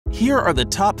Here are the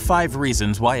top 5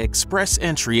 reasons why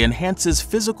XPressEntry enhances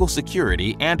physical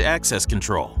security and access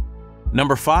control.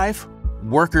 Number 5.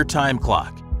 Worker time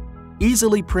clock.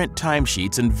 Easily print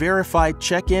timesheets and verify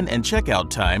check-in and check-out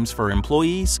times for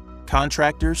employees,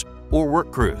 contractors, or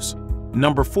work crews.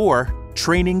 Number 4.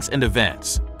 Trainings and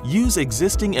events. Use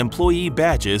existing employee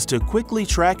badges to quickly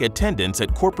track attendance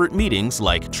at corporate meetings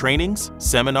like trainings,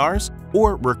 seminars,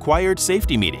 or required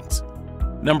safety meetings.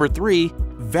 Number 3.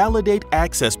 Validate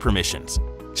access permissions.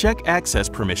 Check access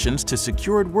permissions to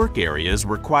secured work areas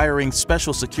requiring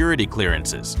special security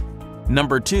clearances.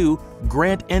 Number 2.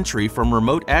 Grant entry from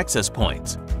remote access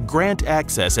points. Grant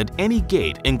access at any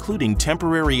gate, including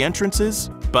temporary entrances,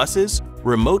 buses,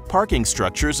 remote parking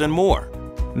structures, and more.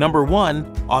 Number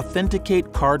 1. Authenticate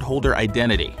cardholder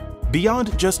identity.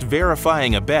 Beyond just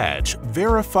verifying a badge,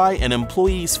 verify an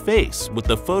employee's face with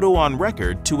the photo on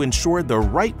record to ensure the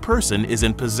right person is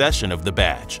in possession of the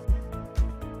badge.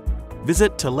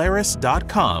 Visit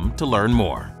Telaeris.com to learn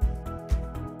more.